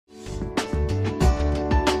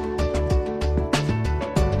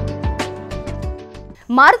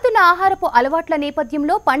మారుతున్న ఆహారపు అలవాట్ల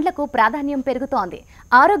నేపథ్యంలో పండ్లకు ప్రాధాన్యం పెరుగుతోంది.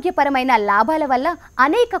 ఆరోగ్యపరమైన లాభాల వల్ల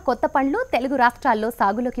అనేక కొత్త పండ్లు తెలుగు రాష్ట్రాల్లో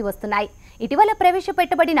సాగులోకి వస్తున్నాయి. ఇటీవల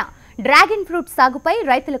ప్రవేశపెట్టబడిన డ్రాగన్ ఫ్రూట్ సాగుపై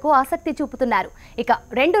రైతులకు ఆసక్తి చూపుతున్నారు. ఇక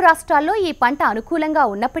రెండు రాష్ట్రాల్లో ఈ పంట అనుకూలంగా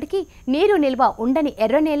ఉన్నప్పటికీ నీరు నిల్వ ఉండని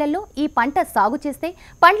ఎర్ర నేలల్లో ఈ పంట సాగు చేస్తే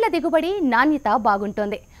పండ్ల దిగుబడి నాణ్యత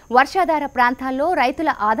బాగుంటుంది. వర్షాధార ప్రాంతాల్లో రైతుల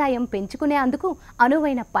ఆదాయం పెంచుకునేందుకు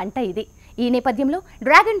అనువైన పంట ఇది. ఈ నేపథ్యంలో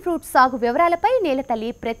డ్రాగన్ ఫ్రూట్ సాగు వివరాలపై నేలతల్లి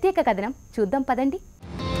ప్రత్యేక కథనం చూద్దాం పదండి.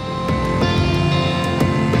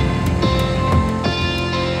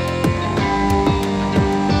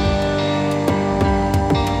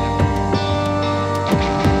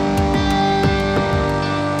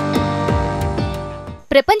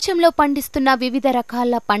 ప్రపంచంలో పండిస్తున్న వివిధ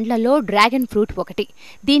రకాల పండ్లలో డ్రాగన్ ఫ్రూట్ ఒకటి.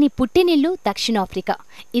 దీని పుట్టినిల్లు దక్షిణాఫ్రికా.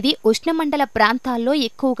 ఇది ఉష్ణమండల ప్రాంతాల్లో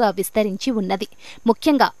ఎక్కువగా విస్తరించి ఉన్నది.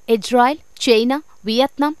 ముఖ్యంగా Israel, China,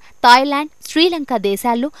 Vietnam, Thailand, Sri Lanka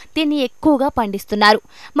దేశాల్లో దీన్ని ఎక్కువగా పండిస్తున్నారు.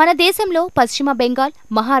 మన దేశంలో పశ్చిమ బెంగాల్,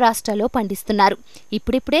 మహారాష్ట్రలో పండిస్తున్నారు.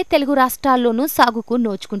 ఇప్పుడిప్పుడే తెలుగు రాష్ట్రాల్లోనూ సాగుకు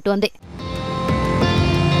నోచుకుంటోంది.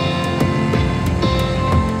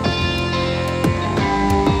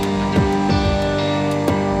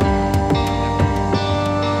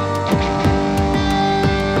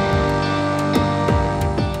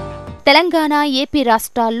 తెలంగాణ, ఏపీ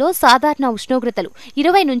రాష్ట్రాల్లో సాధారణ ఉష్ణోగ్రతలు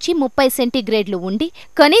 20 నుంచి 30 సెంటీగ్రేడ్లు ఉండి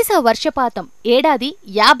కనీస వర్షపాతం ఏడాది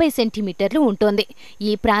 50 సెంటీమీటర్లు ఉంటుంది.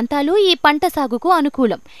 ఈ ప్రాంతాలు ఈ పంట సాగుకు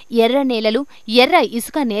అనుకూలం. ఎర్ర నేలలు, ఎర్ర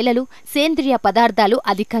ఇసుక నేలలు, సేంద్రియ పదార్థాలు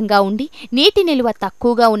అధికంగా ఉండి నీటి నిల్వ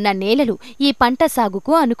తక్కువగా ఉన్న నేలలు ఈ పంట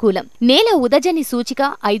సాగుకు అనుకూలం. నేల ఉదజని సూచిక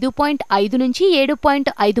 5.5 నుంచి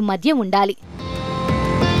 7.5 మధ్య ఉండాలి.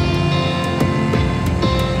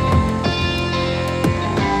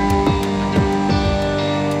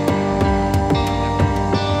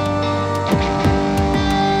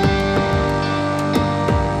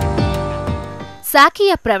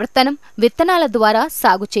 శాఖీయ ప్రవర్తనం విత్తనాల ద్వారా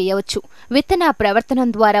సాగు చేయవచ్చు. విత్తన ప్రవర్తనం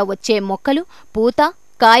ద్వారా వచ్చే మొక్కలు పూత,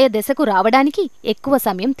 కాయ దశకు రావడానికి ఎక్కువ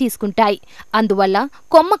సమయం తీసుకుంటాయి. అందువల్ల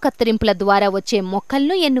కొమ్మ కత్తిరింపుల ద్వారా వచ్చే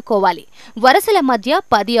మొక్కలను ఎన్నుకోవాలి. వరసల మధ్య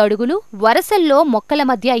 10 అడుగులు, వరసల్లో మొక్కల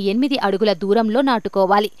మధ్య 8 అడుగుల దూరంలో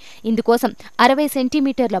నాటుకోవాలి. ఇందుకోసం 60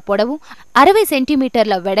 సెంటీమీటర్ల పొడవు, 60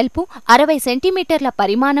 సెంటీమీటర్ల వెడల్పు, 60 సెంటీమీటర్ల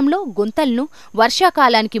పరిమాణంలో గుంతలను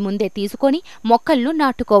వర్షాకాలానికి ముందే తీసుకొని మొక్కలను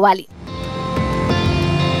నాటుకోవాలి.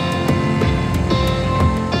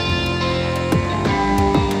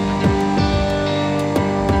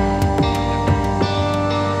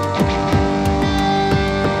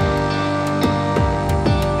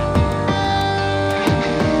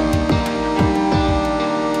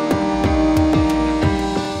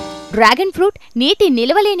 డ్రాగన్ ఫ్రూట్ నీటి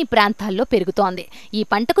నిలవలేని ప్రాంతాల్లో పెరుగుతోంది. ఈ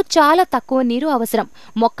పంటకు చాలా తక్కువ నీరు అవసరం.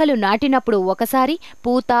 మొక్కలు నాటినప్పుడు ఒకసారి,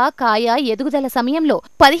 పూత, కాయ ఎదుగుదల సమయంలో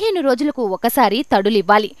 15 రోజులకు ఒకసారి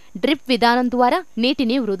తడులివ్వాలి. డ్రిప్ విధానం ద్వారా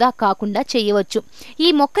నీటిని వృధా కాకుండా చేయవచ్చు.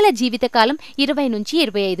 ఈ మొక్కల జీవితకాలం 20 నుంచి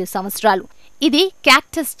 25 సంవత్సరాలు. ఇది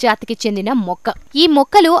క్యాక్టస్ జాతికి చెందిన మొక్క. ఈ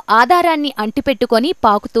మొక్కలు ఆధారాన్ని అంటిపెట్టుకొని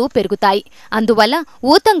పాకుతూ పెరుగుతాయి. అందువల్ల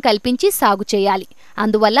ఊతం కల్పించి సాగు చేయాలి.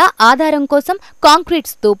 అందువల్ల ఆధారం కోసం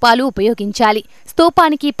కాంక్రీట్ స్తూపాలు ఉపయోగించాలి.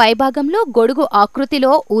 స్తూపానికి పైభాగంలో గొడుగు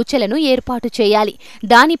ఆకృతిలో ఊచలను ఏర్పాటు చేయాలి.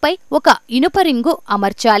 దానిపై ఒక ఇనుప రింగు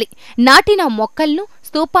అమర్చాలి. నాటిన మొక్కలను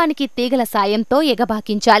స్తూపానికి తీగల సాయంతో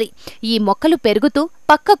ఎగబాకించాలి. ఈ మొక్కలు పెరుగుతూ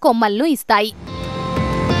పక్క కొమ్మలను ఇస్తాయి.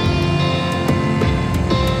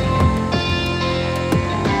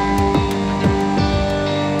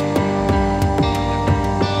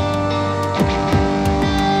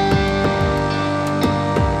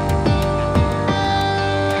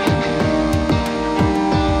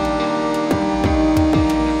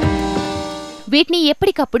 వీటిని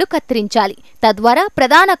ఎప్పటికప్పుడు కత్తిరించాలి. తద్వారా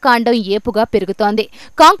ప్రధాన కాండం ఏపుగా పెరుగుతోంది.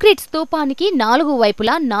 కాంక్రీట్ స్తూపానికి 4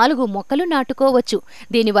 వైపులా 4 మొక్కలు నాటుకోవచ్చు.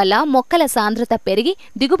 దీనివల్ల మొక్కల సాంద్రత పెరిగి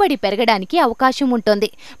దిగుబడి పెరగడానికి అవకాశం ఉంటుంది.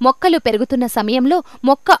 మొక్కలు పెరుగుతున్న సమయంలో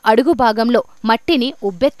మొక్క అడుగు భాగంలో మట్టిని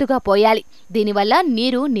ఉబ్బెత్తుగా పోయాలి. దీనివల్ల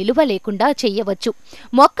నీరు నిలువ లేకుండా చెయ్యవచ్చు.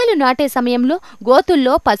 మొక్కలు నాటే సమయంలో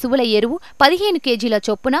గోతుల్లో పశువుల ఎరువు 15 కేజీల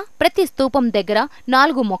చొప్పున ప్రతి స్తూపం దగ్గర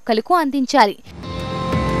 4 మొక్కలకు అందించాలి.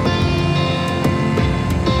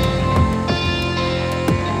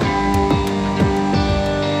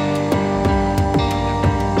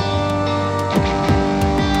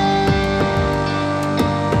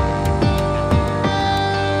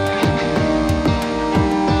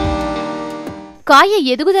 కాయ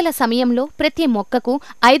ఎదుగుదల సమయంలో ప్రతి మొక్కకు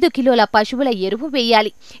 5 కిలోల పశువుల ఎరువు వేయాలి.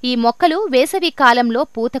 ఈ మొక్కలు వేసవి కాలంలో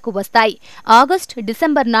పూతకు వస్తాయి. ఆగస్టు,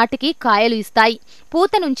 డిసెంబర్ నాటికి కాయలు ఇస్తాయి.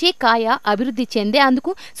 పూత నుంచి కాయ అభివృద్ధి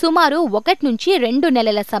చెందేందుకు సుమారు 1 నుంచి 2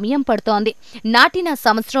 నెలల సమయం పడుతోంది. నాటిన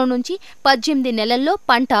సంవత్సరం నుంచి 18 నెలల్లో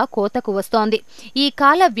పంట కోతకు వస్తోంది. ఈ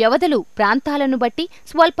కాల వ్యవధులు ప్రాంతాలను బట్టి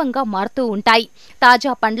స్వల్పంగా మారుతూ ఉంటాయి.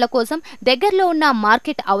 తాజా పండ్ల కోసం దగ్గరలో ఉన్న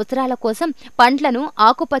మార్కెట్ అవసరాల కోసం పండ్లను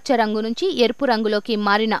ఆకుపచ్చ రంగు నుంచి ఎరుపు రంగులోకి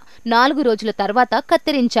మారిన 4 రోజుల తర్వాత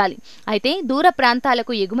కత్తిరించాలి. అయితే దూర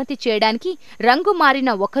ప్రాంతాలకు ఎగుమతి చేయడానికి రంగు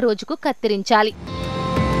మారిన 1 రోజుకు కత్తిరించాలి.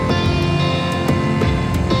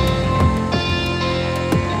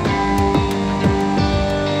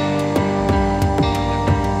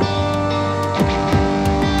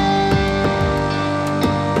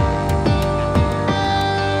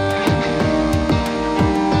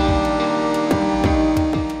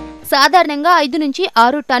 సాధారణంగా 5 నుంచి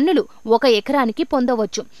 6 టన్నులు 1 ఎకరానికి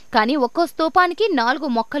పొందవచ్చు. కానీ ఒక్కో స్తూపానికి 4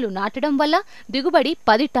 మొక్కలు నాటడం వల్ల దిగుబడి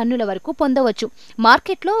 10 టన్నుల వరకు పొందవచ్చు.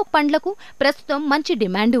 మార్కెట్లో పండ్లకు ప్రస్తుతం మంచి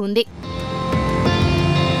డిమాండ్ ఉంది.